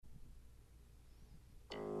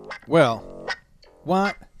Well,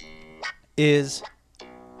 what is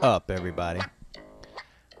up, everybody?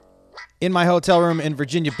 In my hotel room in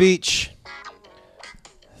Virginia Beach,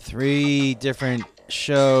 3 different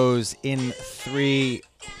shows in 3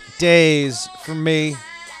 days for me.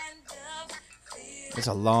 It's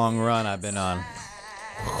a long run I've been on.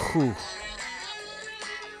 Whew.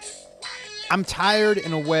 I'm tired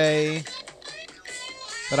in a way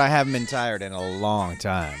that I haven't been tired in a long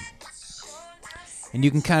time. And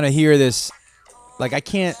you can kind of hear this, like I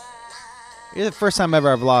can't, it's the first time ever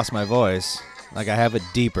I've lost my voice. Like I have it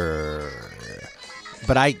deeper,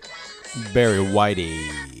 but I very whitey,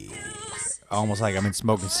 almost like I've been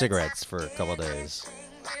smoking cigarettes for a couple of days.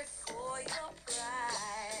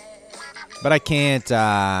 But I can't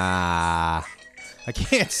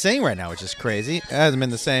sing right now, which is crazy. It hasn't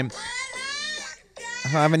been the same. I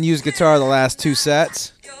haven't used guitar the last 2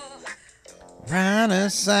 sets. Round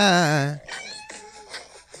aside.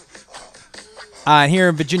 Here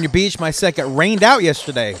in Virginia Beach, my set got rained out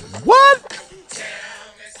yesterday. What?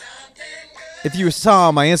 If you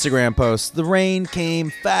saw my Instagram post, the rain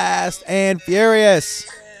came fast and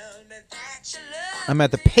furious. I'm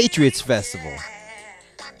at the Patriots Festival.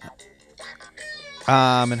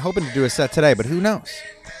 And hoping to do a set today, but who knows?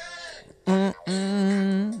 You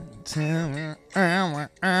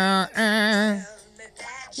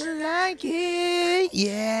like it?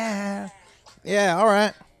 Yeah. Yeah, all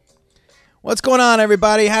right. What's going on,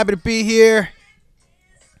 everybody? Happy to be here.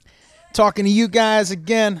 Talking to you guys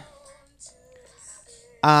again.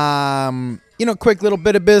 Quick little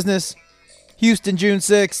bit of business. Houston, June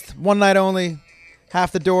 6th. One night only.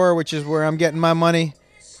 Half the door, which is where I'm getting my money,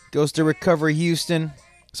 goes to Recovery Houston.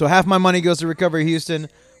 So half my money goes to Recovery Houston.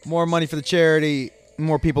 More money for the charity.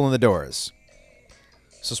 More people in the doors.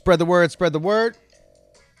 So spread the word, spread the word.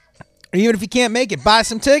 Even if you can't make it, buy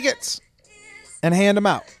some tickets and hand them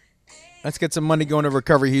out. Let's get some money going to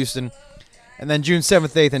Recovery Houston. And then June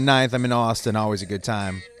 7th, 8th, and 9th, I'm in Austin. Always a good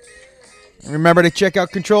time. Remember to check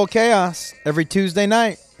out Control Chaos every Tuesday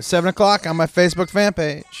night at 7 o'clock on my Facebook fan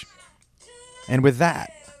page. And with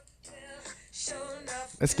that,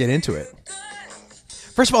 let's get into it.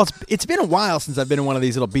 First of all, it's been a while since I've been in one of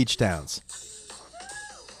these little beach towns.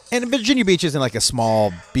 And Virginia Beach isn't like a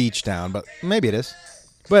small beach town, but maybe it is.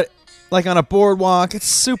 But like on a boardwalk, it's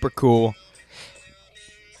super cool.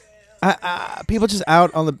 People just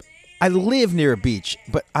out on the... I live near a beach,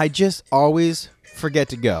 but I just always forget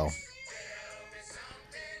to go.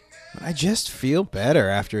 I just feel better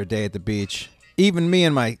after a day at the beach. Even me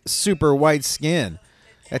and my super white skin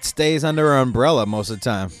that stays under an umbrella most of the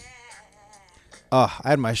time. Oh, I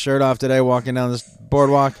had my shirt off today walking down this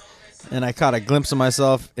boardwalk, and I caught a glimpse of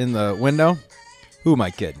myself in the window. Who am I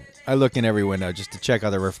kidding? I look in every window just to check out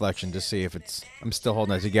the reflection to see if I'm still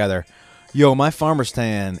holding it together. Yo, my farmer's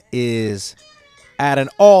tan is at an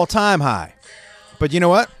all-time high. But you know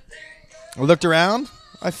what? I looked around.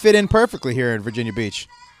 I fit in perfectly here in Virginia Beach.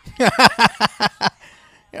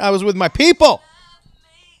 I was with my people.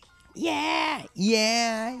 Yeah.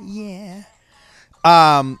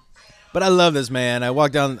 But I love this, man. I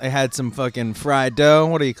walked down. I had some fucking fried dough.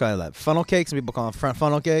 What do you call that? Funnel cake? Some people call it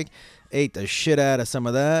funnel cake. Ate the shit out of some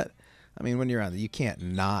of that. I mean, when you're on there, you can't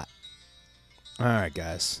not. All right,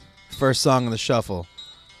 guys. First song on the shuffle,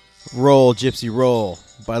 Roll, Gypsy Roll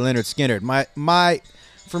by Lynyrd Skynyrd.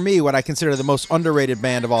 For me, what I consider the most underrated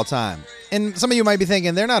band of all time. And some of you might be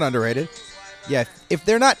thinking they're not underrated. Yeah, if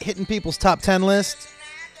they're not hitting people's top 10 list,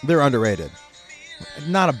 they're underrated.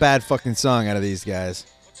 Not a bad fucking song out of these guys.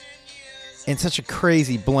 And such a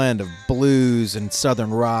crazy blend of blues and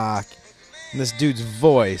southern rock. And this dude's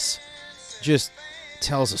voice just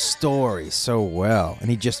tells a story so well. And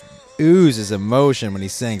he just oozes emotion when he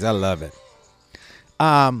sings. I love it.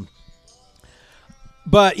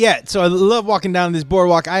 But yeah, so I love walking down this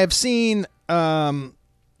boardwalk. I have seen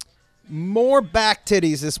more back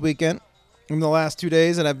titties this weekend in the last 2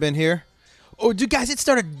 days that I've been here. Oh, dude, guys, it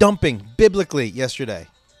started dumping biblically yesterday.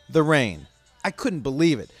 The rain. I couldn't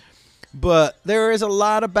believe it. But there is a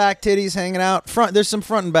lot of back titties hanging out. There's some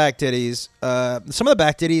front and back titties. Some of the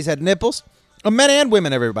back titties had nipples. Men and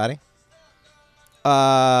women, everybody.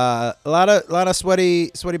 A lot of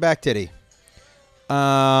sweaty back titty.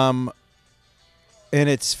 And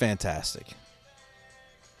it's fantastic.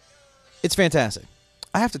 It's fantastic.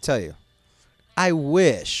 I have to tell you, I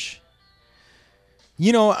wish.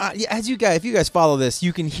 You know, if you guys follow this,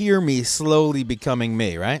 you can hear me slowly becoming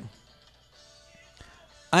me, right?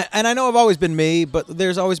 I know I've always been me, but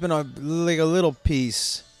there's always been a little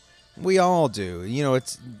piece. We all do. You know,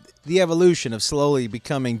 it's the evolution of slowly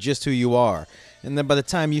becoming just who you are. And then by the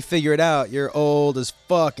time you figure it out, you're old as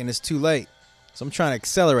fuck and it's too late. So I'm trying to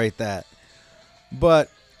accelerate that. But,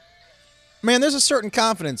 man, there's a certain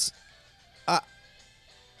confidence.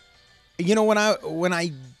 When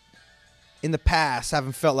I in the past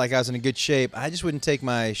haven't felt like I was in a good shape, I just wouldn't take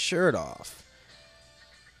my shirt off.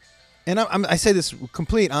 And I say this with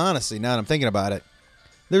complete honesty now that I'm thinking about it.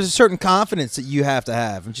 There's a certain confidence that you have to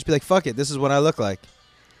have. And just be like, fuck it, this is what I look like.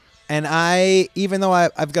 And even though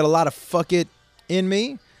I've got a lot of fuck it in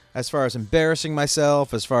me, as far as embarrassing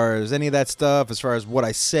myself, as far as any of that stuff, as far as what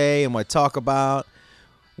I say and what I talk about,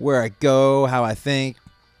 where I go, how I think.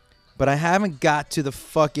 But I haven't got to the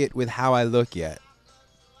fuck it with how I look yet.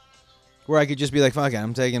 Where I could just be like, fuck it,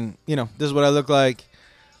 I'm taking, this is what I look like.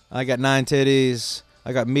 I got 9 titties.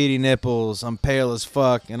 I got meaty nipples. I'm pale as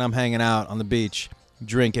fuck. And I'm hanging out on the beach,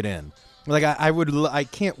 drinking in. Like, I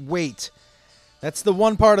can't wait. That's the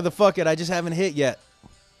one part of the fuck it I just haven't hit yet.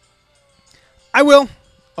 I will.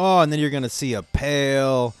 Oh, and then you're going to see a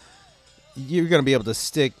pale. You're going to be able to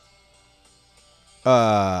stick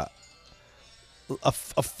a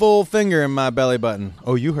full finger in my belly button.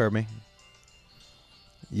 Oh, you heard me.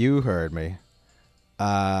 You heard me.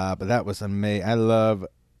 But that was amazing. I love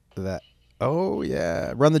that. Oh,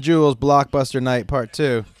 yeah. Run the Jewels, Blockbuster Night, Part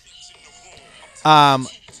 2.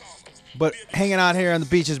 But hanging out here on the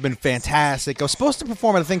beach has been fantastic. I was supposed to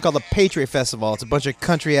perform at a thing called the Patriot Festival. It's a bunch of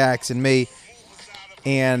country acts and me.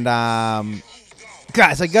 And,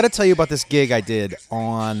 guys, I got to tell you about this gig I did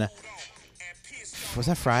on, was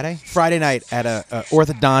that Friday? Friday night at a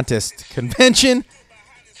orthodontist convention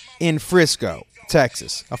in Frisco,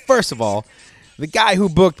 Texas. Now, first of all, the guy who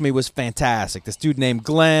booked me was fantastic. This dude named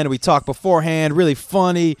Glenn. We talked beforehand. Really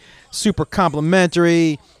funny, super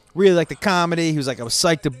complimentary. Really liked the comedy. He was like, I was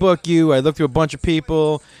psyched to book you. I looked through a bunch of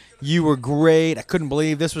people. You were great. I couldn't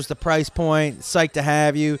believe this was the price point. Psyched to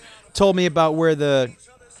have you. Told me about where the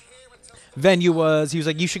venue was. He was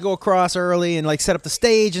like, you should go across early and like set up the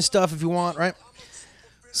stage and stuff if you want, right?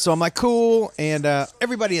 So I'm like, cool. And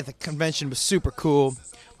everybody at the convention was super cool.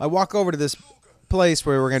 I walk over to this place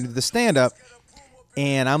where we're going to do the stand-up,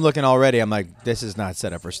 and I'm looking already. I'm like, this is not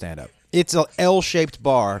set up for stand-up. It's an L-shaped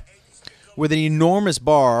bar with an enormous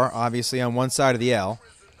bar, obviously, on one side of the L.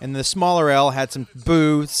 And the smaller L had some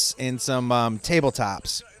booths and some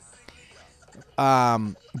tabletops.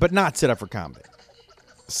 But not set up for comedy.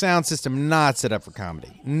 Sound system not set up for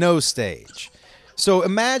comedy. No stage. So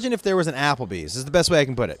imagine if there was an Applebee's. This is the best way I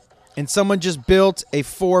can put it. And someone just built a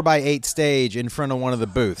 4x8 stage in front of one of the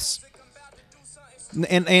booths.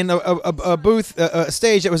 And a booth, a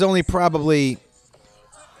stage that was only probably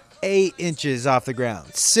 8 inches off the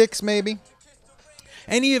ground. 6, maybe?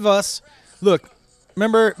 Any of us, look,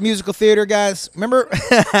 remember musical theater, guys? Remember?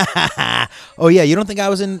 Oh, yeah, you don't think I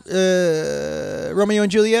was in Romeo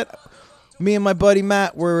and Juliet? Me and my buddy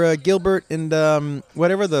Matt were Gilbert and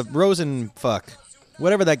whatever the Rosenfuck.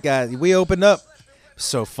 Whatever that guy. We opened up.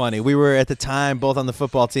 So funny. We were at the time both on the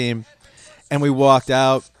football team, and we walked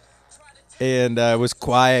out, and it was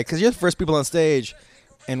quiet because you're the first people on stage.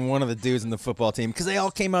 And one of the dudes in the football team, because they all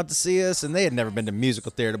came out to see us, and they had never been to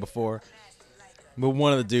musical theater before. But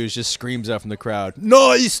one of the dudes just screams out from the crowd,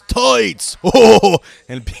 "Nice tights!" Oh,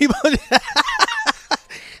 and people.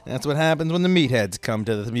 That's what happens when the meatheads come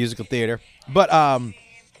to the musical theater. But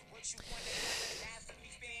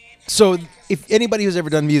so if anybody who's ever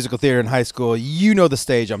done musical theater in high school, you know the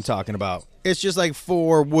stage I'm talking about. It's just like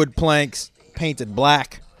 4 wood planks painted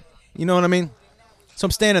black. You know what I mean? So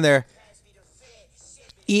I'm standing there.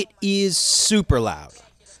 It is super loud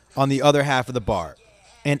on the other half of the bar.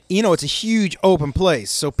 And, it's a huge open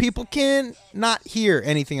place, so people can not hear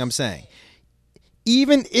anything I'm saying.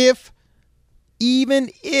 Even if,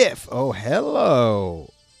 oh,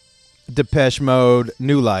 hello, Depeche Mode,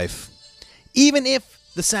 New Life. Even if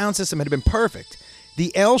the sound system had been perfect,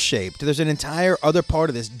 the L-shaped, there's an entire other part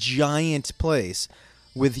of this giant place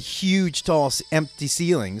with huge, tall, empty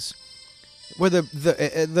ceilings where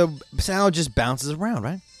the sound just bounces around,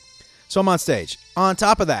 right? So I'm on stage. On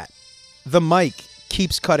top of that, the mic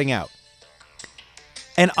keeps cutting out.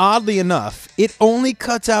 And oddly enough, it only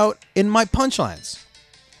cuts out in my punchlines.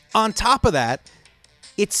 On top of that,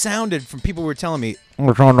 it sounded, from people who were telling me,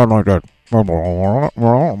 it sounded like that.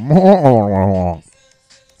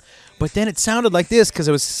 But then it sounded like this because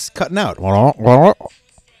it was cutting out.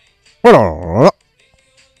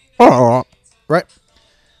 Right?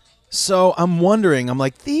 So I'm wondering, I'm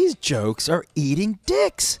like, these jokes are eating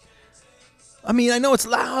dicks. I mean, I know it's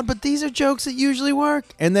loud, but these are jokes that usually work.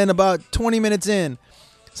 And then about 20 minutes in,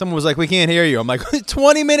 someone was like, we can't hear you. I'm like,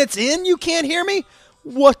 20 minutes in? You can't hear me?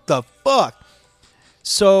 What the fuck?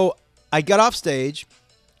 So I got off stage,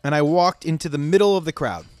 and I walked into the middle of the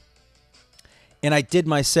crowd. And I did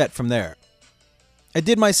my set from there. I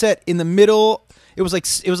did my set in the middle. It was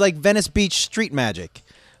like Venice Beach street magic.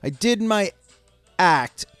 I did my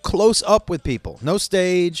act close up with people, no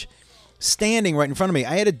stage, standing right in front of me.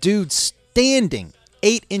 I had a dude standing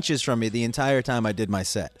 8 inches from me the entire time I did my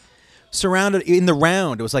set. Surrounded in the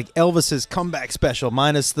round. It was like Elvis's comeback special,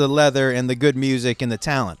 minus the leather and the good music and the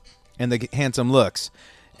talent and the handsome looks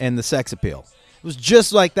and the sex appeal. It was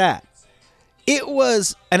just like that. It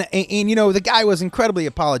was, and you know, the guy was incredibly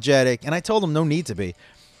apologetic, and I told him no need to be.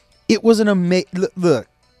 It was an amazing, look,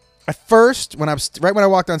 at first, when I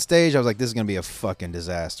walked on stage, I was like, this is going to be a fucking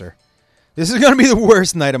disaster. This is going to be the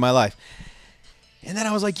worst night of my life. And then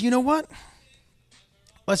I was like, you know what?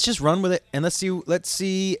 Let's just run with it, and let's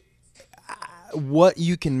see what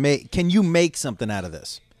you can make. Can you make something out of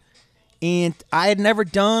this? And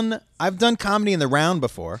I've done comedy in the round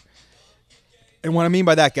before. And what I mean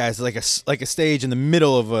by that, guys, is like a stage in the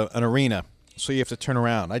middle of an arena, so you have to turn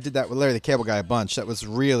around. I did that with Larry the Cable Guy a bunch. That was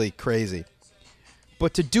really crazy.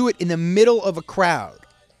 But to do it in the middle of a crowd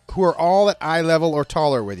who are all at eye level or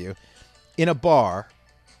taller with you in a bar,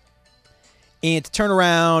 and to turn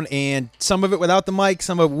around, and some of it without the mic,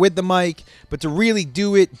 some of it with the mic, but to really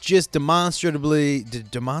do it just demonstrably,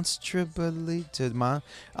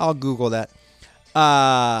 I'll Google that.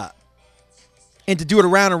 And to do it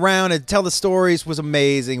around and around and tell the stories was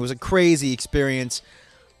amazing. It was a crazy experience.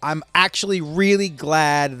 I'm actually really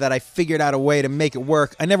glad that I figured out a way to make it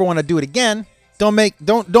work. I never want to do it again. Don't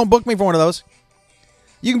book me for one of those.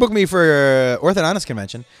 You can book me for Orthodontist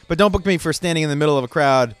Convention, but don't book me for standing in the middle of a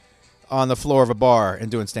crowd on the floor of a bar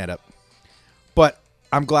and doing stand-up. But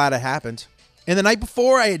I'm glad it happened. And the night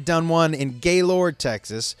before, I had done one in Gaylord,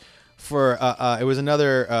 Texas, for it was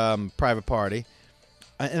another private party.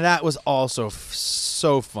 And that was also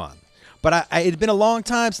so fun. But it had been a long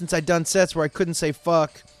time since I'd done sets where I couldn't say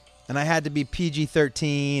fuck, and I had to be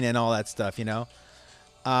PG-13 and all that stuff, you know?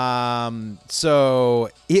 So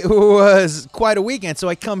it was quite a weekend. So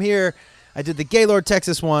I come here. I did the Gaylord,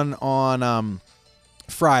 Texas one on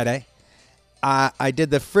Friday. I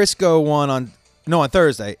did the Frisco one on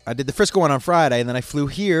Thursday. I did the Frisco one on Friday, and then I flew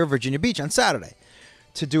here, Virginia Beach, on Saturday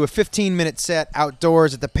to do a 15-minute set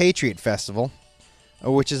outdoors at the Patriot Festival,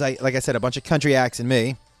 which is, like I said, a bunch of country acts and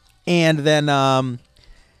me. And then to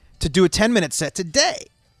do a 10-minute set today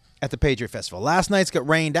at the Patriot Festival. Last night's got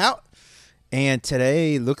rained out, and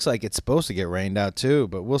today looks like it's supposed to get rained out too,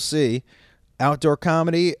 but we'll see. Outdoor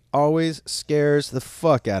comedy always scares the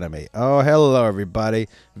fuck out of me. Oh, hello, everybody.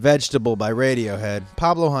 Vegetable by Radiohead.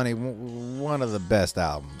 Pablo Honey, one of the best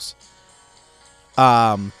albums.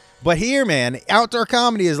 But here, man, outdoor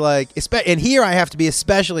comedy is like, and here I have to be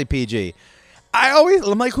especially PG.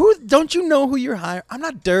 I'm like, don't you know who you're hiring? I'm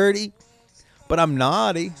not dirty, but I'm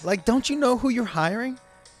naughty. Like, don't you know who you're hiring?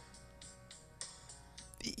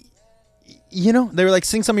 You know, they were like,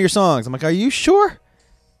 sing some of your songs. I'm like, are you sure?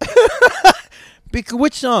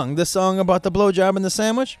 Which song? The song about the blowjob and the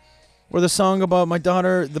sandwich? Or the song about my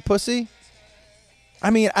daughter, the pussy?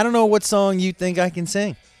 I mean, I don't know what song you think I can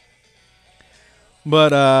sing.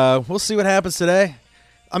 But we'll see what happens today.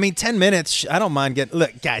 I mean, 10 minutes, I don't mind getting...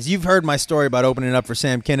 Look, guys, you've heard my story about opening up for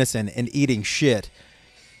Sam Kinison and eating shit.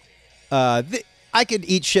 I could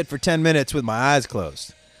eat shit for 10 minutes with my eyes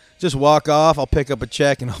closed. Just walk off, I'll pick up a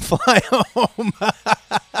check, and I'll fly home.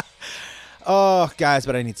 Oh, guys,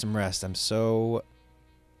 but I need some rest. I'm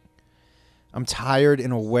tired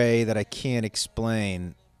in a way that I can't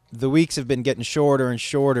explain. The weeks have been getting shorter and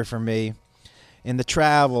shorter for me. And the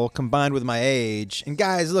travel, combined with my age... And,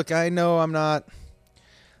 guys, look, I know I'm not...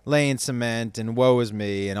 laying cement and woe is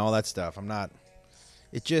me and all that stuff. I'm not.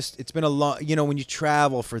 It's been a long, you know, when you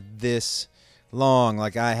travel for this long,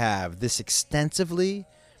 like I have, this extensively,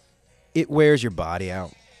 it wears your body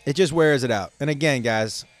out. It just wears it out. And again,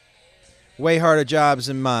 guys, way harder jobs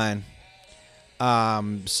than mine. Yeah,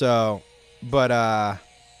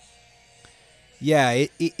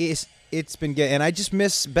 it's been getting, and I just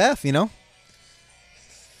miss Beth, you know?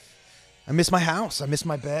 I miss my house. I miss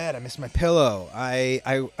my bed. I miss my pillow.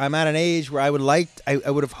 I'm at an age where I would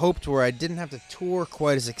have hoped where I didn't have to tour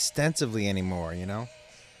quite as extensively anymore, you know?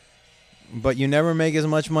 But you never make as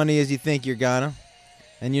much money as you think you're gonna.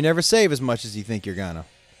 And you never save as much as you think you're gonna.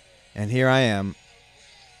 And here I am.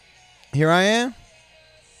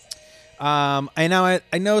 I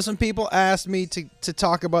know some people asked me to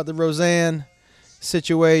talk about the Roseanne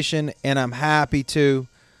situation, and I'm happy to.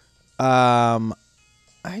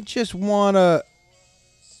 I just want to...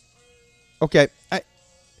 Okay,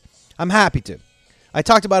 I'm happy to. I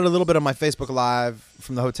talked about it a little bit on my Facebook Live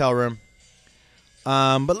from the hotel room.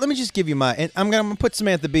 But let me just give you my... And I'm going to put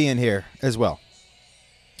Samantha Bee in here as well.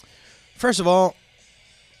 First of all,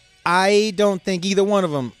 I don't think either one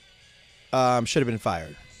of them should have been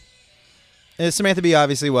fired. Samantha Bee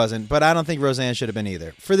obviously wasn't, but I don't think Roseanne should have been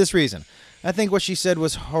either. For this reason. I think what she said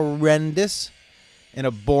was horrendous and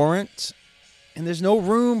abhorrent, and there's no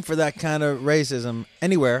room for that kind of racism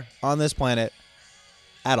anywhere on this planet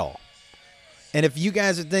at all. And if you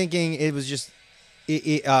guys are thinking it was just,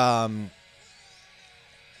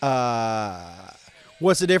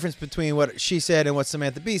 what's the difference between what she said and what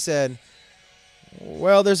Samantha Bee said?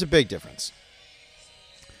 Well, there's a big difference.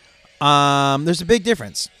 There's a big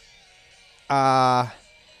difference.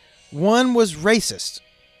 One was racist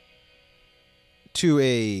to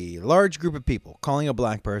a large group of people, calling a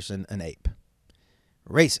black person an ape.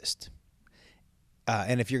 Racist.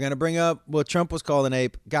 And if you're going to bring up what Trump was called an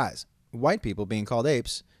ape, guys, white people being called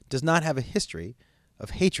apes does not have a history of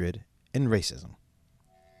hatred and racism.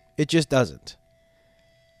 It just doesn't.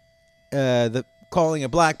 The calling a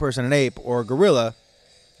black person an ape or a gorilla,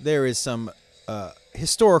 there is some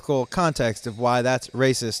historical context of why that's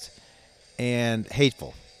racist and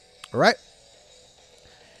hateful. All right?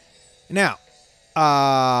 Now,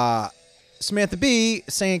 Samantha Bee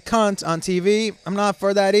saying cunt on TV, I'm not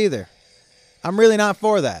for that either. I'm really not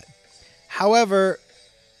for that. However,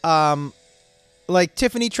 like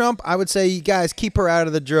Tiffany Trump, I would say you guys keep her out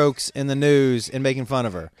of the jokes in the news and making fun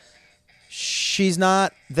of her. She's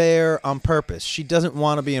not there on purpose. She doesn't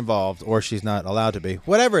want to be involved, or she's not allowed to be.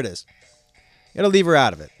 Whatever it is, it'll leave her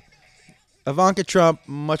out of it. Ivanka Trump,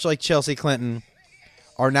 much like Chelsea Clinton,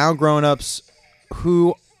 are now grown-ups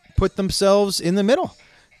who put themselves in the middle.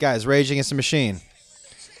 Guys, Rage Against the Machine.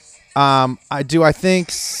 Do I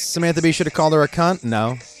think Samantha Bee should have called her a cunt?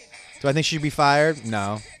 No. Do I think she should be fired?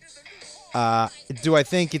 No. Do I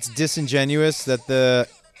think it's disingenuous that the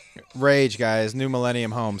Rage guys, New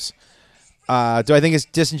Millennium Homes, do I think it's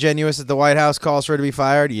disingenuous that the White House calls for her to be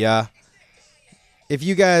fired? Yeah. If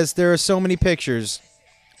you guys, there are so many pictures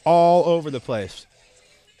all over the place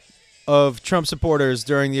of Trump supporters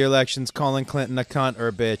during the elections calling Clinton a cunt or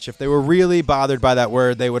a bitch. If they were really bothered by that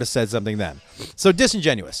word, they would have said something then. So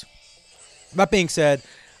disingenuous. That being said,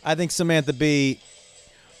 I think Samantha Bee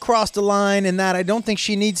crossed a line in that I don't think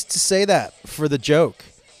she needs to say that for the joke.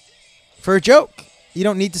 For a joke. You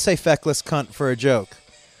don't need to say feckless cunt for a joke.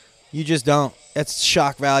 You just don't. It's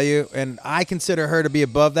shock value, and I consider her to be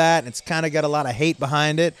above that. It's kind of got a lot of hate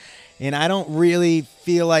behind it, and I don't really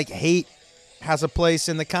feel like hate has a place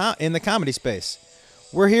in the comedy space.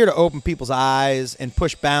 We're here to open people's eyes and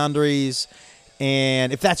push boundaries,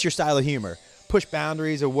 and if that's your style of humor, push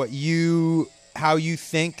boundaries of how you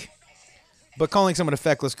think. But calling someone a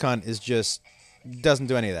feckless cunt is just doesn't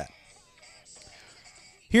do any of that.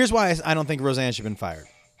 Here's why I don't think Roseanne should have been fired.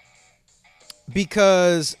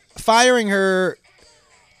 Because firing her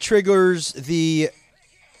triggers the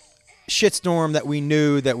shitstorm that we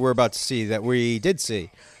knew that we're about to see, that we did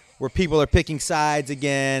see, where people are picking sides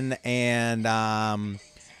again, and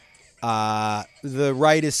the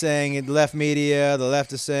right is saying left media, the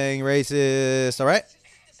left is saying racist, all right?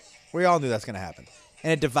 We all knew that's going to happen.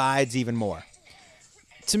 And it divides even more.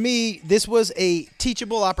 To me, this was a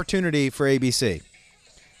teachable opportunity for ABC.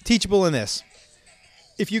 Teachable in this.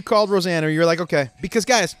 If you called Roseanne, you're like, okay. Because,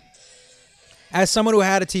 guys, as someone who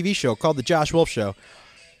had a TV show called The Josh Wolf Show,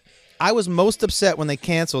 I was most upset when they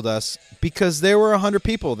canceled us because there were 100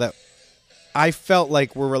 people that I felt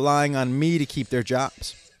like were relying on me to keep their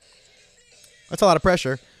jobs. That's a lot of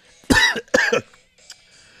pressure.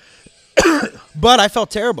 But I felt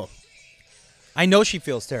terrible. I know she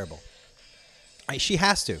feels terrible. She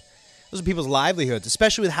has to. Those are people's livelihoods,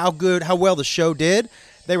 especially with how well the show did.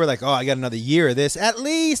 They were like, oh, I got another year of this. At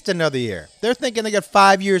least another year. They're thinking they got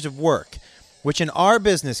 5 years of work, which in our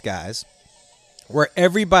business, guys, where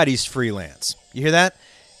everybody's freelance. You hear that?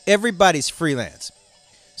 Everybody's freelance.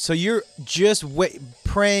 So you're just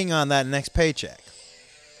preying on that next paycheck.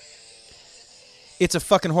 It's a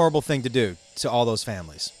fucking horrible thing to do to all those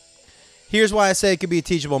families. Here's why I say it could be a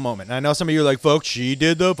teachable moment. And I know some of you are like, folks, she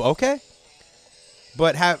did the... Okay.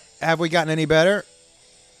 But have we gotten any better?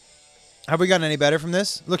 Have we gotten any better from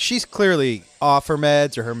this? Look, she's clearly off her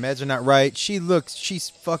meds, or her meds are not right. She's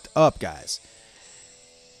fucked up, guys.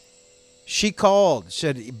 She called,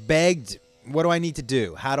 begged, what do I need to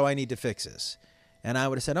do? How do I need to fix this? And I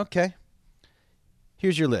would have said, okay,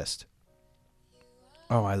 here's your list.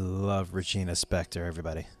 Oh, I love Regina Spektor,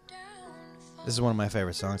 everybody. This is one of my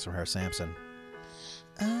favorite songs from her, Samson.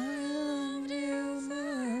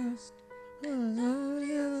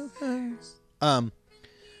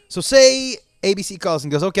 So say ABC calls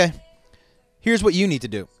and goes, okay, here's what you need to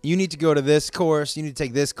do. You need to go to this course. You need to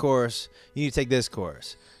take this course. You need to take this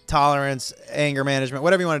course. Tolerance, anger management,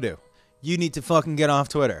 whatever you want to do. You need to fucking get off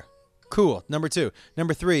Twitter. Cool. Number 2.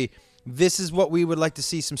 Number 3, this is what we would like to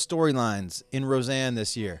see some storylines in Roseanne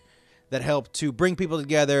this year that help to bring people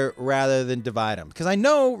together rather than divide them. Because I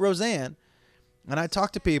know Roseanne, and I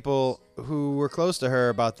talked to people who were close to her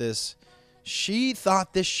about this. She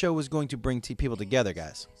thought this show was going to bring people together,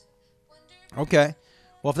 guys. Okay.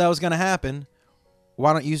 Well, if that was going to happen,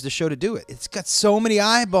 why don't you use the show to do it? It's got so many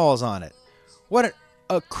eyeballs on it. What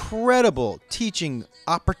a credible teaching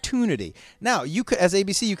opportunity. Now, you could, as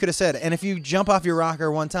ABC, you could have said, and if you jump off your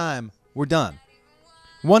rocker one time, we're done.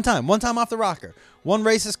 One time off the rocker. One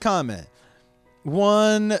racist comment.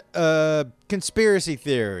 One conspiracy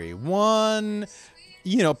theory. One,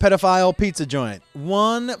 pedophile pizza joint.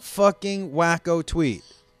 One fucking wacko tweet.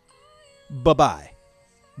 Bye-bye.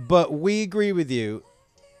 But we agree with you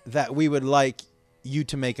that we would like you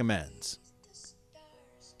to make amends.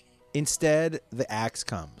 Instead, the axe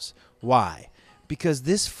comes. Why? Because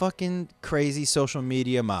this fucking crazy social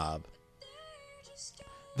media mob,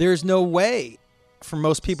 there's no way for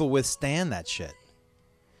most people withstand that shit.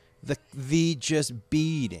 The just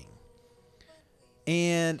beating.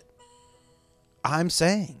 And I'm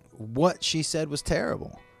saying what she said was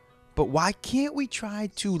terrible. But why can't we try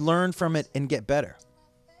to learn from it and get better?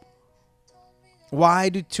 Why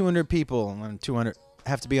do 200 people, 200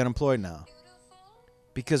 have to be unemployed now?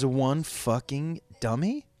 Because of one fucking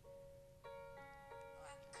dummy?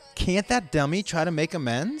 Can't that dummy try to make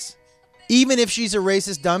amends? Even if she's a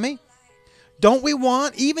racist dummy? Don't we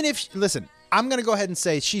want, even if, listen, I'm going to go ahead and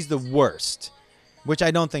say she's the worst, which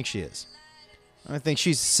I don't think she is. I think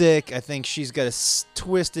she's sick. I think she's got a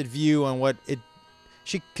twisted view on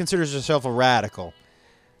she considers herself a radical.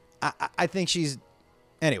 I think she's,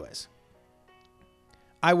 anyways.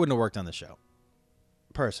 I wouldn't have worked on the show,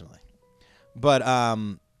 personally. But,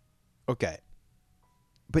 okay.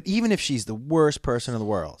 But even if she's the worst person in the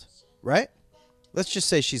world, right? Let's just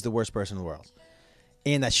say she's the worst person in the world.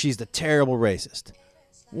 And that she's the terrible racist.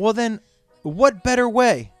 Well, then, what better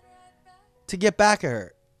way to get back at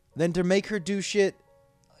her than to make her do shit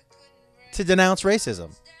to denounce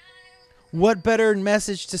racism? What better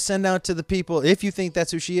message to send out to the people if you think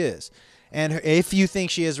that's who she is? And if you think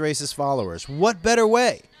she has racist followers, what better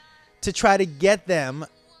way to try to get them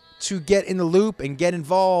to get in the loop and get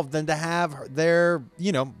involved than to have their,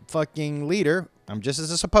 fucking leader, I'm just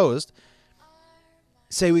as supposed,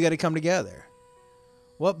 say we got to come together?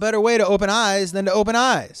 What better way to open eyes than to open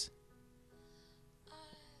eyes?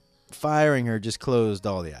 Firing her just closed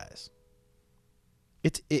all the eyes.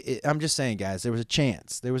 I'm just saying, guys, there was a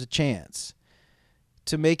chance. There was a chance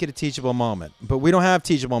to make it a teachable moment. But we don't have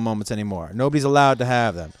teachable moments anymore. Nobody's allowed to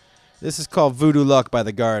have them. This is called Voodoo Luck by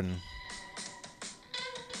The Garden.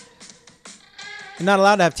 You're not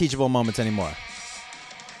allowed to have teachable moments anymore.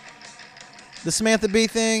 The Samantha Bee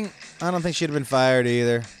thing, I don't think she'd have been fired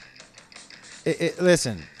either.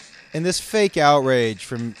 Listen, and this fake outrage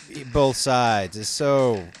from both sides is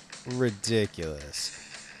so ridiculous.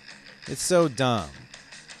 It's so dumb.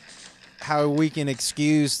 How we can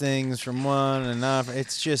excuse things from one and another.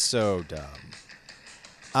 It's just so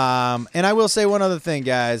dumb. And I will say one other thing,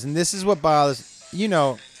 guys, and this is what bothers,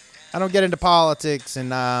 I don't get into politics,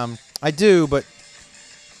 and I do, but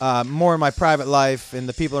more in my private life and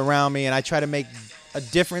the people around me, and I try to make a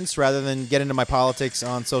difference rather than get into my politics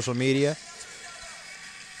on social media.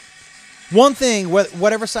 One thing,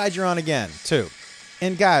 whatever side you're on again, too.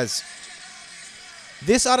 And guys,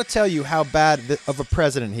 this ought to tell you how bad of a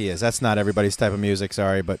president he is. That's not everybody's type of music,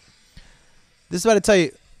 sorry, but this is about to tell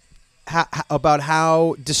you about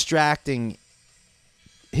how distracting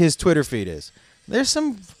his Twitter feed is. There's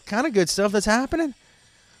some kind of good stuff that's happening.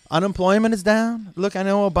 Unemployment is down. Look, I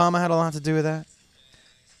know Obama had a lot to do with that.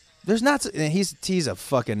 There's not. He's a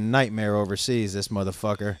fucking nightmare overseas, this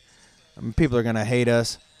motherfucker. I mean, people are going to hate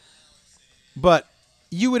us. But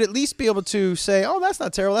you would at least be able to say, oh, that's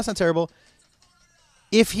not terrible, that's not terrible.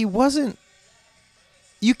 If he wasn't,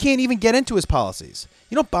 you can't even get into his policies.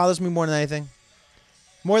 You know what bothers me more than anything?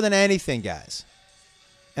 More than anything, guys.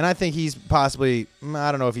 And I think he's possibly,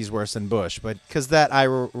 I don't know if he's worse than Bush, but because that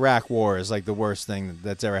Iraq war is like the worst thing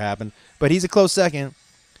that's ever happened. But he's a close second.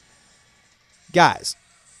 Guys,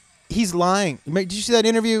 he's lying. Did you see that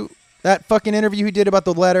interview? That fucking interview he did about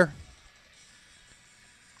the letter?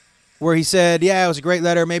 Where he said, yeah, it was a great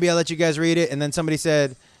letter. Maybe I'll let you guys read it. And then somebody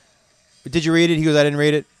said, did you read it? He goes, I didn't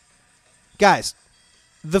read it. Guys,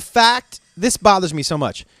 the fact, this bothers me so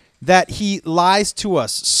much, that he lies to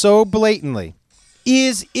us so blatantly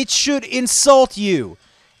it should insult you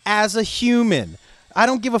as a human. I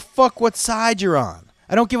don't give a fuck what side you're on.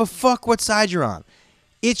 I don't give a fuck what side you're on.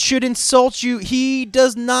 It should insult you. He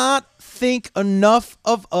does not think enough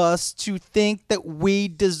of us to think that we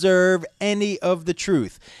deserve any of the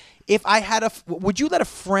truth. If I had would you let a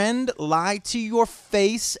friend lie to your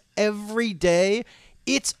face every day?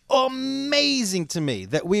 It's amazing to me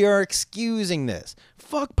that we are excusing this.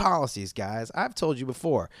 Fuck policies, guys. I've told you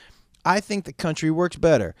before. I think the country works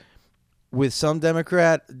better with some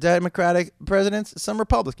Democratic presidents, some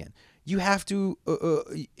Republican. You have to,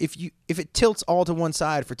 if it tilts all to one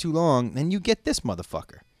side for too long, then you get this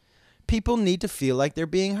motherfucker. People need to feel like they're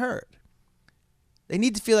being heard. They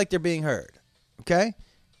need to feel like they're being heard. Okay?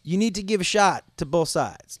 You need to give a shot to both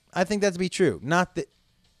sides. I think that to be true. Not that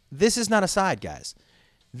this is not a side, guys.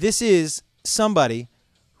 This is somebody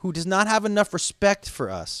who does not have enough respect for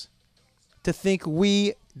us to think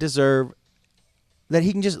we deserve that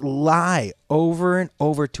he can just lie over and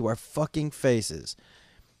over to our fucking faces.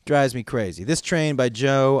 Drives me crazy. This Train by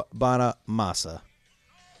Joe Bonamassa.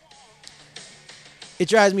 It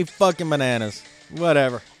drives me fucking bananas.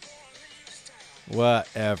 Whatever.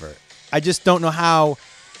 I just don't know how,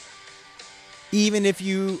 even if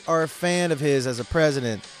you are a fan of his as a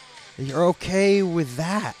president, you're okay with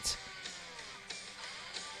that.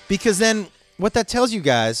 Because then what that tells you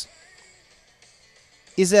guys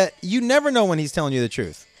is that you never know when he's telling you the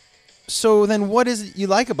truth. So then what is it you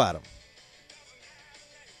like about him?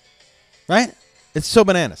 Right? It's so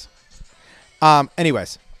bananas.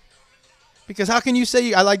 Anyways. Because how can you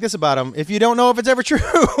say I like this about him if you don't know if it's ever true?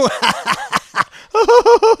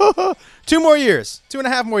 2 more years.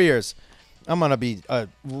 2.5 more years. I'm going to be a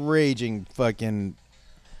raging fucking...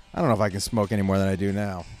 I don't know if I can smoke any more than I do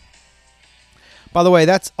now. By the way,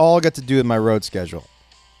 that's all got to do with my road schedule.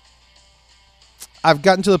 I've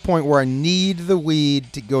gotten to the point where I need the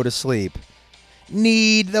weed to go to sleep.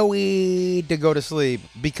 Because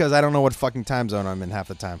I don't know what fucking time zone I'm in half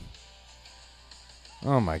the time.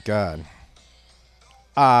 Oh my God.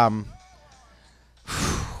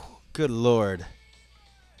 Good Lord.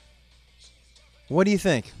 What do you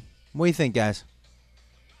think? What do you think, guys?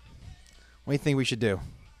 What do you think we should do?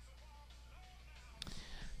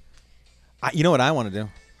 You know what I want to do?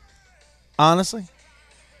 Honestly,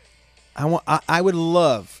 I would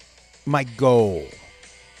love my goal.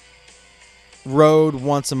 Road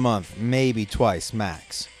once a month, maybe twice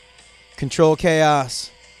max. Control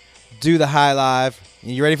chaos. Do the high live.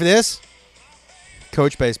 You ready for this?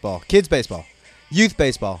 Coach baseball, kids baseball, youth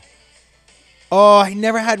baseball. Oh, I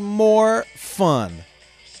never had more fun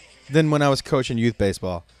than when I was coaching youth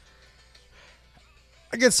baseball.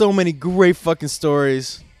 I get so many great fucking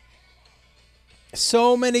stories.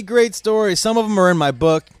 So many great stories. Some of them are in my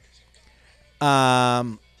book.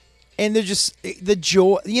 And they're just the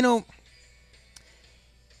joy, you know,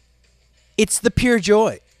 it's the pure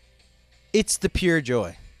joy. It's the pure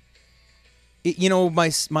joy. You know,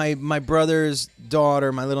 my brother's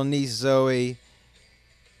daughter, my little niece Zoe,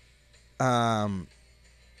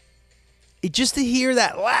 just to hear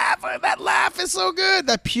that laugh is so good.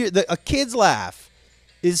 A kid's laugh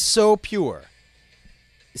is so pure.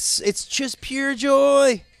 It's just pure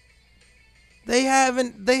joy. They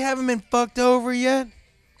haven't been fucked over yet.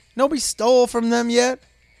 Nobody stole from them yet.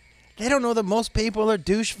 They don't know that most people are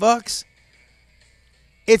douche fucks.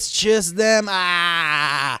 It's just them.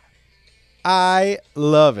 I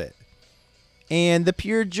love it. And the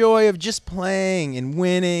pure joy of just playing and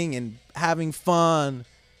winning and having fun.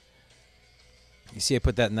 You see I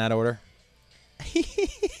put that in that order?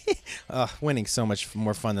 Winning's so much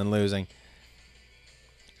more fun than losing.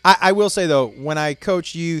 I will say, though, when I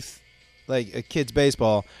coach youth, like a kids'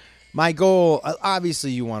 baseball, my goal,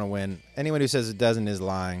 obviously you want to win. Anyone who says it doesn't is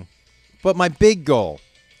lying. But my big goal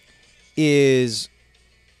is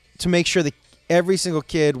to make sure that every single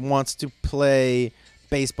kid wants to play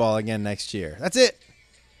baseball again next year. That's it.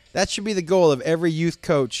 That should be the goal of every youth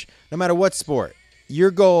coach, no matter what sport.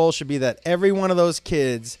 Your goal should be that every one of those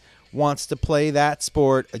kids wants to play that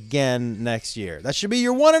sport again next year. That should be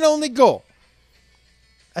your one and only goal.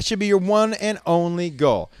 That should be your one and only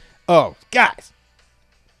goal. Oh, guys.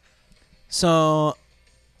 So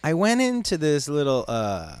I went into this little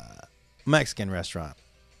Mexican restaurant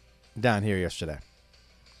down here yesterday.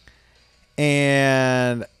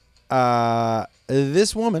 And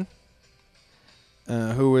this woman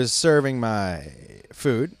who was serving my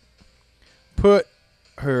food put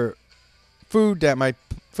her my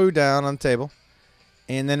food down on the table.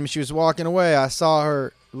 And then when she was walking away, I saw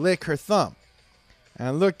her lick her thumb. And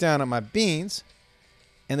I looked down at my beans,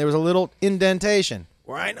 and there was a little indentation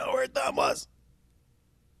where I know where her thumb was.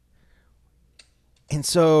 And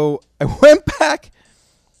so I went back.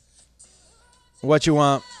 What You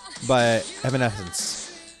Want by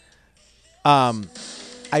Evanescence.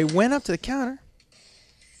 I went up to the counter.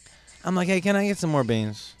 I'm like, hey, can I get some more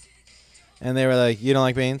beans? And they were like, you don't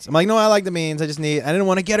like beans? I'm like, no, I like the beans. I didn't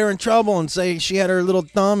want to get her in trouble and say she had her little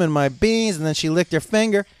thumb in my beans and then she licked her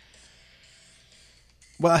finger.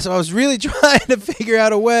 Well, so I was really trying to figure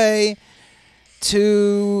out a way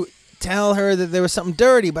to tell her that there was something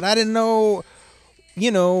dirty, but I didn't know,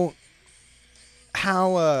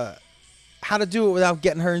 how to do it without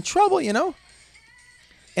getting her in trouble, And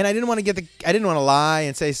I didn't want to lie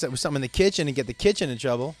and say something in the kitchen and get the kitchen in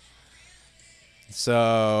trouble.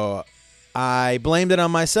 So I blamed it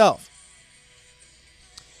on myself.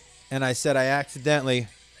 And I said I accidentally,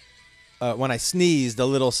 when I sneezed, a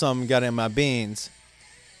little something got in my beans.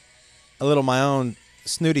 A little my own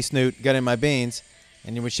snooty snoot got in my beans.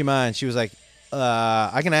 And would she mind? She was like,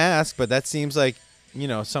 I can ask, but that seems like,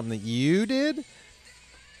 something that you did.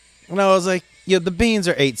 And I was like, the beans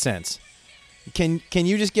are 8 cents. Can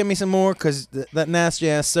you just give me some more? Because that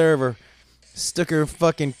nasty-ass server stuck her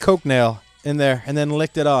fucking coke nail in there and then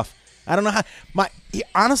licked it off. I don't know how.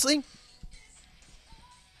 Honestly,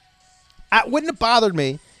 it wouldn't have bothered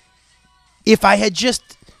me if I had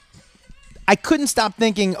just. I couldn't stop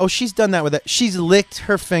thinking, oh, she's done that with it. She's licked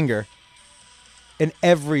her finger in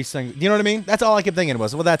every single. You know what I mean? That's all I kept thinking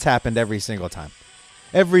was, well, that's happened every single time.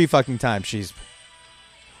 Every fucking time she's.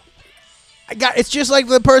 It's just like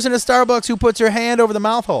the person at Starbucks who puts her hand over the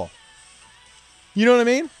mouth hole. You know what I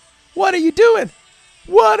mean? What are you doing?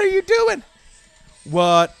 What are you doing?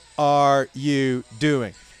 What are you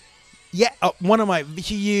doing? Yeah, one of my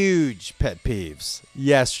huge pet peeves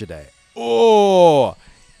yesterday. Oh,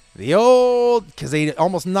 because they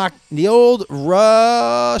almost knocked the old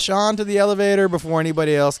rush onto the elevator before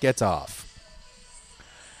anybody else gets off.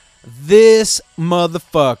 This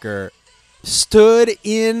motherfucker stood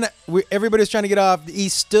in. Everybody's trying to get off. He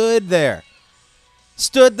stood there.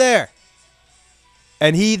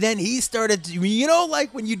 And he started to,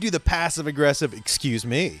 like when you do the passive aggressive, excuse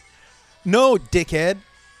me. No, dickhead.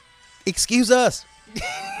 Excuse us.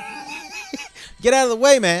 Get out of the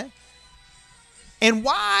way, man. And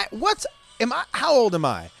why? How old am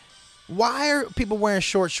I? Why are people wearing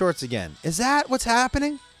short shorts again? Is that what's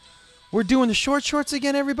happening? We're doing the short shorts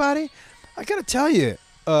again, everybody? I got to tell you,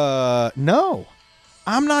 no.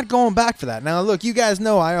 I'm not going back for that. Now, look, you guys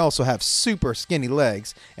know I also have super skinny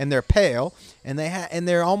legs, and they're pale, and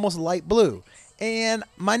they're almost light blue. And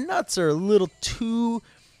my nuts are a little too.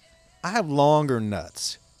 I have longer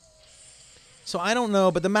nuts, so I don't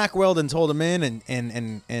know. But the Mack Weldons hold them in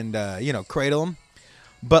and cradle them.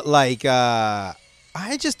 But I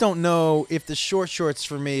just don't know if the short shorts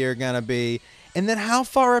for me are gonna be. And then how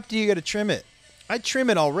far up do you got to trim it? I trim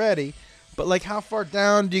it already, but how far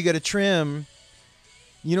down do you got to trim?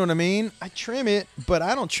 You know what I mean? I trim it, but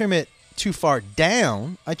I don't trim it too far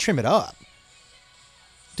down. I trim it up.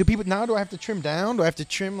 Do I have to trim down? Do I have to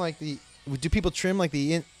trim do people trim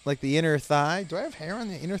the inner thigh? Do I have hair on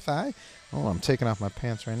the inner thigh? Oh, I'm taking off my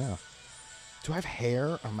pants right now. Do I have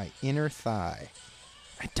hair on my inner thigh?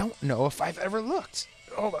 I don't know if I've ever looked.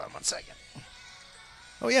 Hold on 1 second.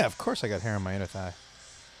 Oh yeah, of course I got hair on my inner thigh.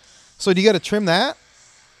 So do you got to trim that?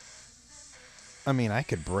 I mean, I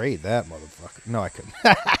could braid that motherfucker. No, I couldn't.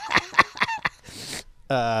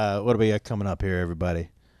 What do we got coming up here, everybody?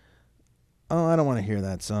 Oh, I don't want to hear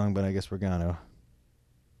that song, but I guess we're gonna.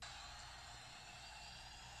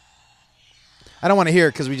 I don't want to hear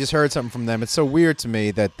it because we just heard something from them. It's so weird to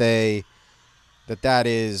me that that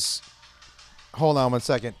is. Hold on 1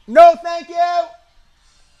 second. No, thank you.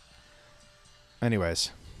 Anyways,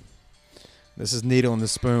 this is Needle and the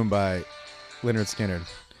Spoon by Lynyrd Skynyrd.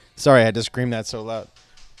 Sorry, I had to scream that so loud.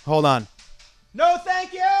 Hold on. No,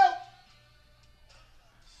 thank you.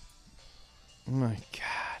 Oh my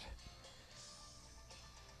God.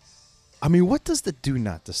 I mean, what does the do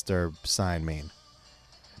not disturb sign mean?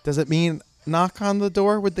 Does it mean knock on the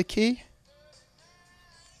door with the key?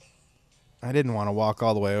 I didn't want to walk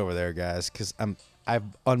all the way over there, guys, because I've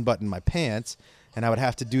unbuttoned my pants, and I would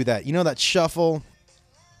have to do that. You know that shuffle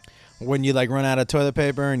when you run out of toilet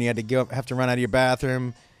paper and you have to run out of your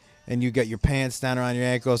bathroom, and you got your pants down around your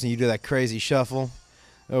ankles, and you do that crazy shuffle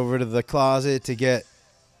over to the closet to get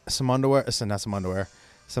some underwear. Not some underwear,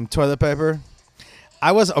 some toilet paper.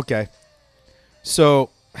 Okay. So,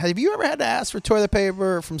 have you ever had to ask for toilet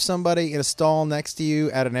paper from somebody in a stall next to you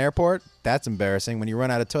at an airport? That's embarrassing when you run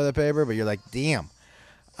out of toilet paper, but you're like, damn,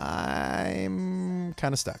 I'm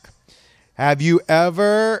kind of stuck. Have you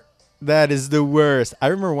ever? That is the worst. I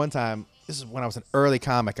remember one time, this is when I was an early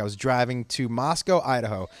comic, I was driving to Moscow,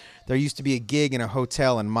 Idaho. There used to be a gig in a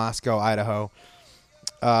hotel in Moscow, Idaho,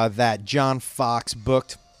 that John Fox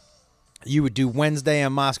booked. You would do Wednesday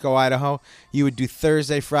in Moscow, Idaho. You would do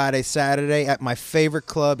Thursday, Friday, Saturday at my favorite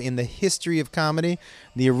club in the history of comedy,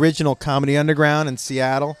 the original Comedy Underground in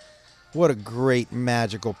Seattle. What a great,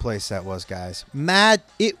 magical place that was, guys.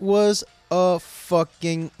 It was a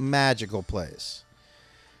fucking magical place.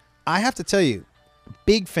 I have to tell you,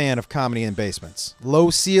 big fan of comedy in basements. Low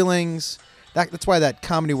ceilings. That's why that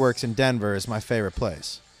Comedy Works in Denver is my favorite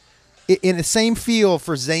place. In the same feel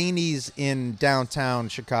for Zanies in downtown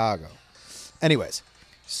Chicago. Anyways,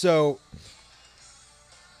 so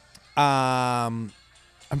I'm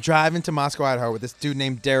driving to Moscow, Idaho with this dude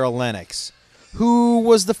named Daryl Lennox, who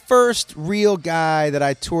was the first real guy that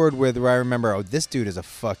I toured with where I remember, oh, this dude is a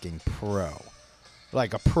fucking pro.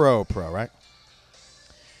 Like a pro, right?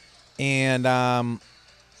 And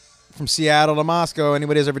from Seattle to Moscow,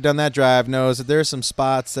 anybody who's ever done that drive knows that there's some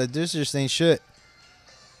spots that just ain't shit.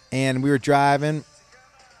 And we were driving,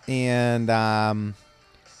 and I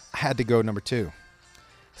had to go number 2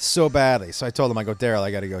 so badly. So I told him, I go, Daryl,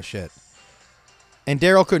 I got to go shit. And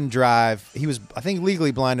Daryl couldn't drive. He was, I think,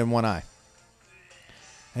 legally blind in one eye.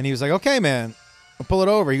 And he was like, okay, man, I'll pull it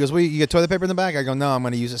over. He goes, well, you get toilet paper in the back? I go, no, I'm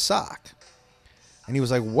going to use a sock. And he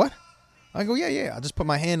was like, what? I go, yeah. I'll just put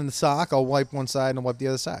my hand in the sock. I'll wipe one side and I'll wipe the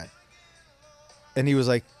other side. And he was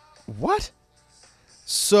like, what?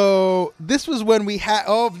 So this was when we had,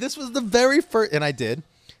 this was the very first, and I did.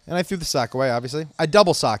 And I threw the sock away, obviously. I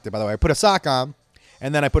double socked it, by the way. I put a sock on,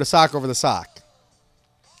 and then I put a sock over the sock.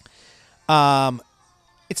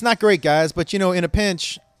 It's not great, guys, but, in a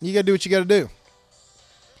pinch, you got to do what you got to do.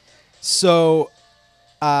 So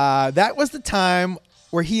that was the time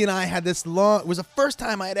where he and I had this long, it was the first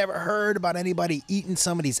time I had ever heard about anybody eating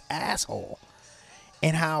somebody's asshole.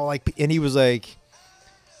 And how, and he was like,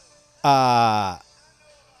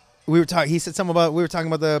 we were talking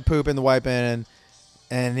about the poop and the wiping,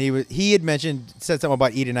 and he had said something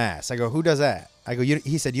about eating ass. I go, who does that? I go,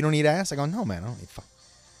 he said, you don't eat ass? I go, no, man, I don't eat fuck.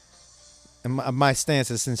 And my stance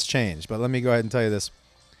has since changed, but let me go ahead and tell you this.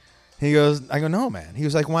 I go, no, man. He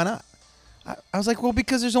was like, why not? I was like, well,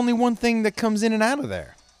 because there's only one thing that comes in and out of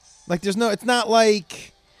there. It's not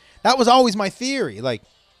like, that was always my theory. Like,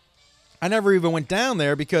 I never even went down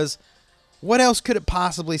there because what else could it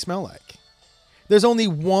possibly smell like? There's only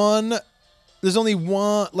one,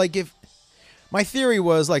 if, my theory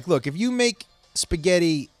was like, look, if you make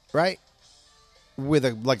spaghetti, right, with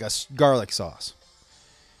a garlic sauce,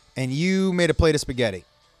 and you made a plate of spaghetti,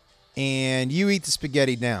 and you eat the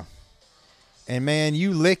spaghetti down, and man,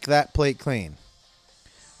 you lick that plate clean.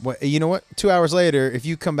 You know what? 2 hours later, if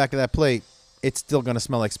you come back to that plate, it's still going to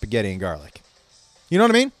smell like spaghetti and garlic. You know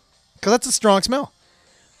what I mean? Because that's a strong smell.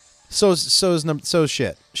 So is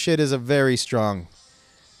shit. Shit is a very strong.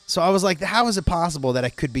 So I was like, how is it possible that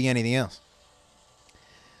it could be anything else?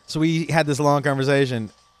 So we had this long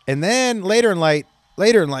conversation. And then later in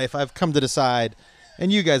life, I've come to decide,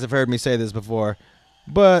 and you guys have heard me say this before,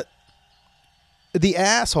 but the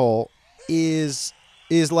asshole is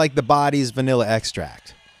like the body's vanilla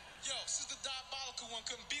extract.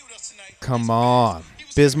 Come on.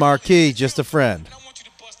 Biz Markie, just a friend.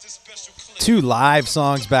 2 live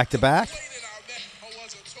songs back to back.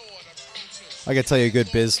 I gotta tell you a good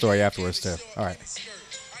Biz story afterwards too. All right.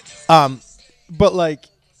 But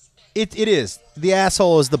it is. The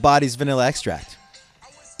asshole is the body's vanilla extract.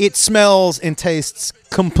 It smells and tastes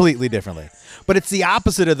completely differently. But it's the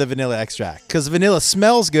opposite of the vanilla extract. Because vanilla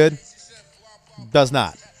smells good, does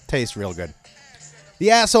not taste real good. The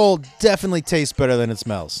asshole definitely tastes better than it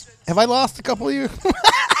smells. Have I lost a couple of you?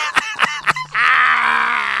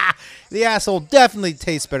 The asshole definitely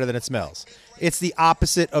tastes better than it smells. It's the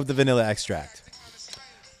opposite of the vanilla extract.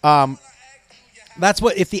 That's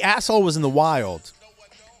what, if the asshole was in the wild,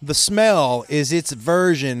 the smell is its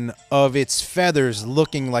version of its feathers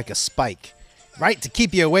looking like a spike, right? To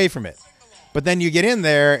keep you away from it. But then you get in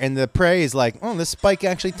there and the prey is like, oh, this spike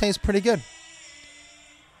actually tastes pretty good.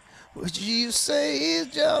 Would you say he's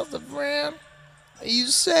just a friend? You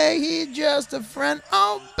say he's just a friend?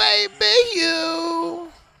 Oh, baby,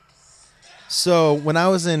 you. So when I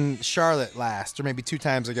was in Charlotte last, or maybe 2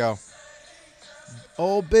 times ago,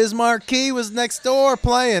 old Biz Markie was next door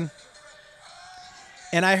playing.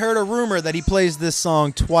 And I heard a rumor that he plays this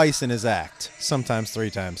song twice in his act, sometimes 3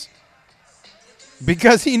 times.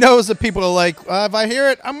 Because he knows that people are like, if I hear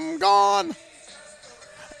it, I'm gone.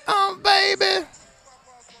 Oh, baby.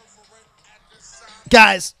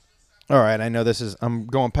 Guys. All right, I know I'm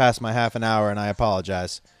going past my half an hour, and I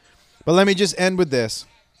apologize. But let me just end with this.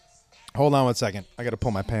 Hold on 1 second. I got to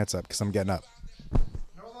pull my pants up because I'm getting up.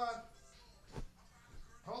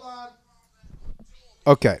 Hold on.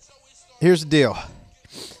 Okay. Here's the deal.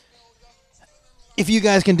 if you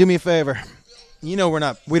guys can do me a favor, we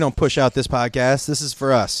don't push out this podcast. This is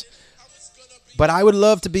for us. But I would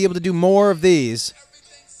love to be able to do more of these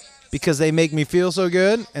because they make me feel so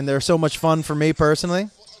good and they're so much fun for me personally.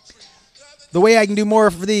 The way I can do more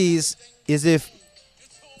of these is if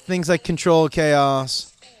things like Control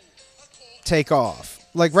Chaos take off.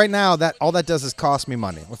 Like right now, that all that does is cost me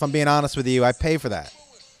money. If I'm being honest with you, I pay for that.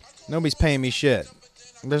 Nobody's paying me shit.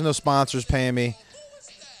 There's no sponsors paying me.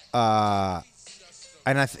 And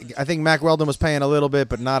I think Mac Weldon was paying a little bit,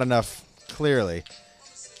 but not enough, clearly.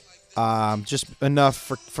 Just enough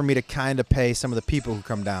for me to kind of pay some of the people who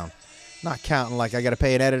come down. Not counting like I got to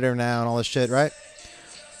pay an editor now and all this shit, right?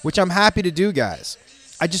 Which I'm happy to do, guys.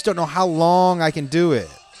 I just don't know how long I can do it.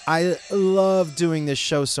 I love doing this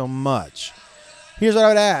show so much. Here's what I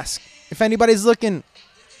would ask. If anybody's looking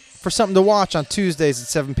for something to watch on Tuesdays at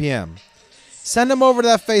 7 p.m., send them over to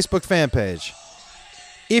that Facebook fan page.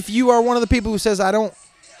 If you are one of the people who says, I don't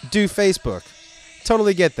do Facebook,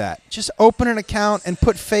 totally get that. Just open an account and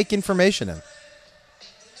put fake information in.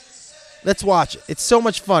 Let's watch it. It's so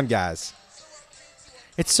much fun, guys.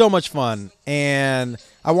 It's so much fun. And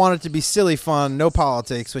I want it to be silly fun, no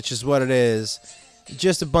politics, which is what it is.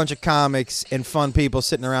 Just a bunch of comics and fun people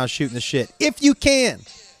sitting around shooting the shit. If you can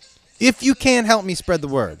help me spread the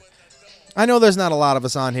word. I know there's not a lot of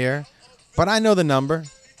us on here, but I know the number.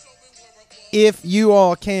 If you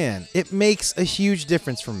all can, it makes a huge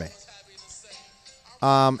difference for me.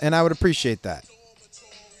 And I would appreciate that.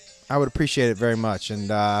 I would appreciate it very much.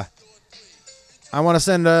 And I want to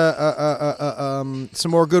send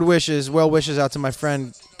some more good wishes, well wishes out to my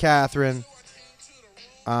friend Catherine.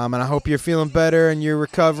 And I hope you're feeling better and you're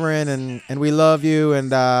recovering, and we love you.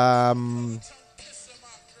 And the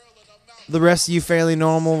rest of you Fairly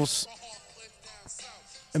Normals,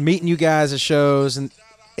 meeting you guys at shows. And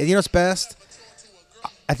you know what's best?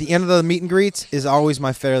 At the end of the meet and greets is always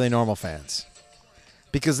my Fairly Normal fans.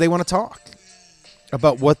 Because they want to talk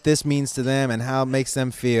about what this means to them and how it makes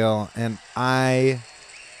them feel. And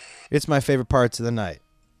it's my favorite parts of the night.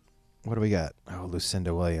 What do we got? Oh,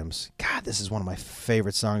 Lucinda Williams. God, this is one of my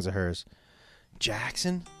favorite songs of hers.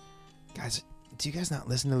 Jackson? Guys, do you guys not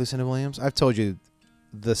listen to Lucinda Williams? I've told you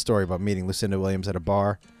the story about meeting Lucinda Williams at a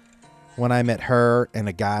bar. When I met her and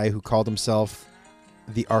a guy who called himself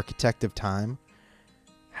the Architect of Time.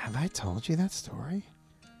 Have I told you that story?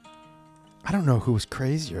 I don't know who was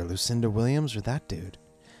crazier, Lucinda Williams or that dude.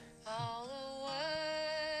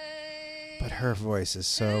 But her voice is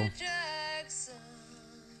so...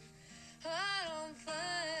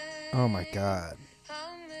 Oh my God.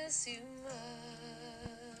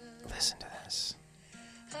 Listen to this.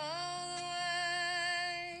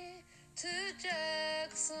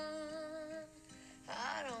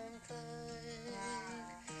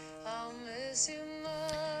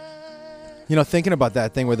 You know, thinking about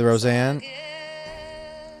that thing with Roseanne.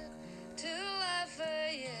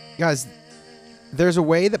 Guys, there's a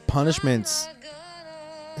way that punishments...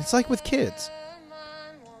 It's like with kids.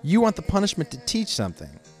 You want the punishment to teach something.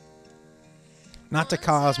 Not to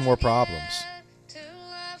cause more problems.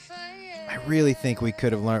 I really think we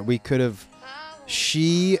could have learned.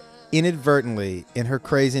 She inadvertently, in her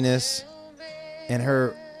craziness, in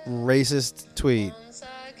her racist tweet,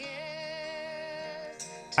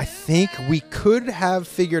 I think we could have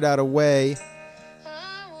figured out a way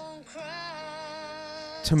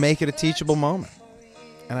to make it a teachable moment.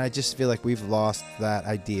 And I just feel like we've lost that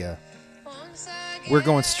idea. We're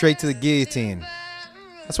going straight to the guillotine.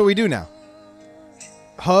 That's what we do now.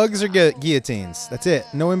 Hugs or guillotines. That's it.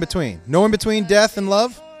 No in between. No in between death and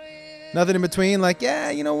love. Nothing in between. Like,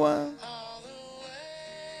 yeah, you know what?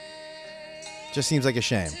 Just seems like a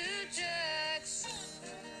shame.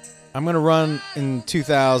 I'm going to run in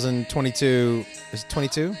 2022. Is it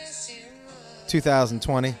 22?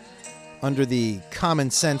 2020. Under the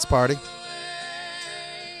Common Sense Party.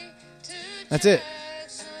 That's it.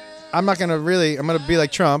 I'm going to be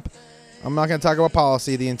like Trump. I'm not going to talk about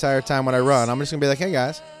policy the entire time when I run. I'm just going to be like, hey,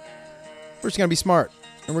 guys, we're just going to be smart,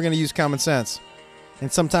 and we're going to use common sense.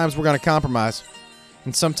 And sometimes we're going to compromise.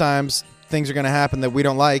 And sometimes things are going to happen that we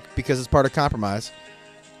don't like because it's part of compromise.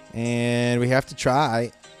 And we have to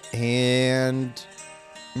try and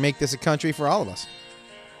make this a country for all of us.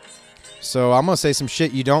 So I'm going to say some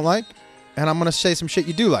shit you don't like, and I'm going to say some shit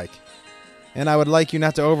you do like. And I would like you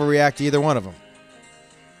not to overreact to either one of them.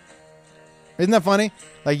 Isn't that funny?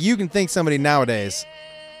 Like, you can think somebody nowadays...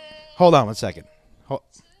 Hold on one second.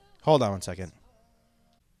 Hold on one second.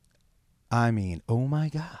 I mean, oh my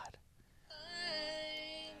God.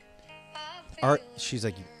 Art, she's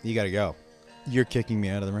like, you gotta go. You're kicking me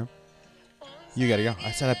out of the room. You gotta go.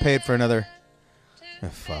 I said I paid for another... Oh,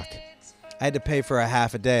 fuck. I had to pay for a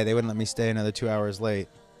half a day. They wouldn't let me stay another 2 hours late.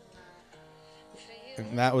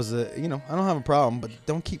 And that was I don't have a problem, but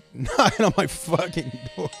don't keep knocking on my fucking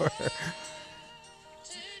door.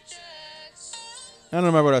 I don't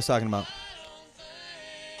remember what I was talking about.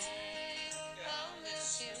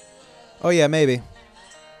 Oh, yeah, maybe.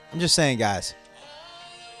 I'm just saying, guys.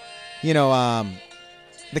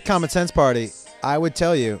 The Common Sense Party, I would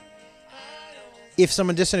tell you, if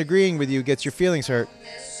someone disagreeing with you gets your feelings hurt,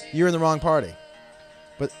 you're in the wrong party.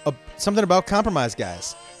 But something about compromise,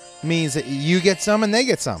 guys, means that you get some and they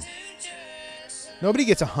get some. Nobody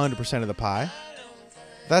gets 100% of the pie.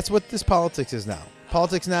 That's what this politics is now.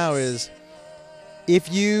 Politics now is,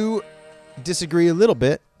 if you disagree a little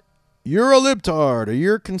bit, you're a libtard or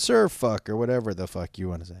you're a conserve fuck or whatever the fuck you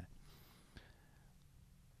want to say.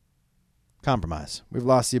 Compromise. We've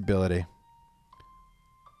lost the ability.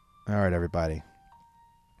 All right, everybody.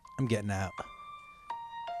 I'm getting out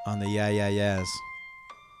on the yeahs.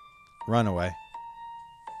 Runaway.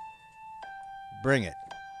 Bring it.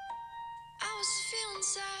 I was feeling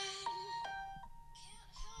sad.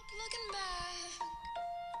 Can't help looking back.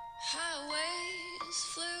 Highways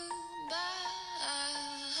flew by.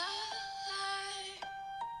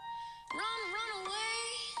 Run away.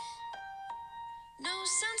 No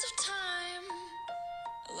sense of time.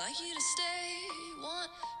 I'd like you to stay.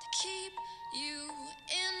 Want to keep you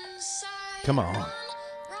inside. Come on. Run,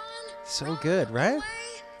 So good, right? away.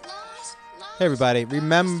 Lost, Hey, everybody.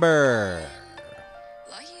 Remember,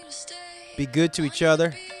 like you to stay. be good to each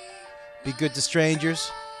other. Be good to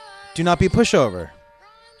strangers. Do not be a pushover.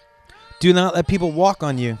 Do not let people walk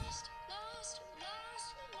on you.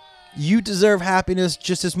 You deserve happiness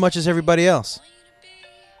just as much as everybody else.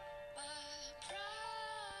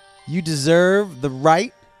 You deserve the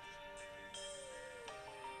right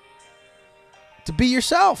to be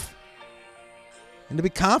yourself and to be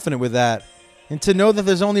confident with that and to know that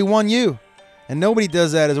there's only one you and nobody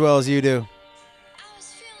does that as well as you do.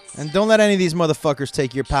 And don't let any of these motherfuckers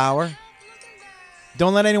take your power.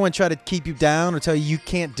 Don't let anyone try to keep you down or tell you you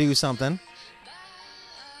can't do something.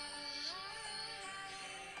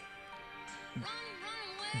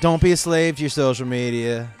 Don't be a slave to your social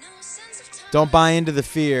media. Don't buy into the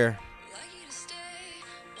fear.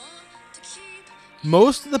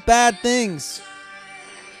 Most of the bad things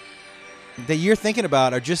that you're thinking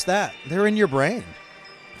about are just that. They're in your brain.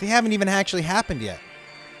 They haven't even actually happened yet.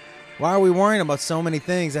 Why are we worrying about so many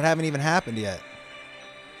things that haven't even happened yet?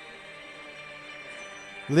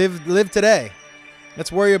 Live today.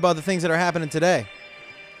 Let's worry about the things that are happening today,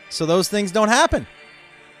 so those things don't happen.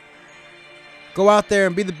 Go out there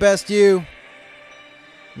and be the best you.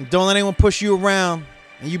 And don't let anyone push you around.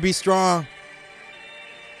 And you be strong.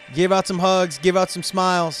 Give out some hugs. Give out some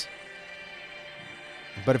smiles.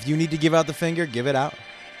 But if you need to give out the finger, give it out.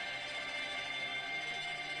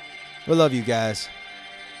 We love you guys.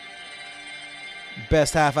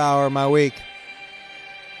 Best half hour of my week.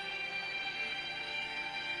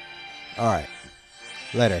 All right.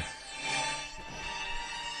 Later.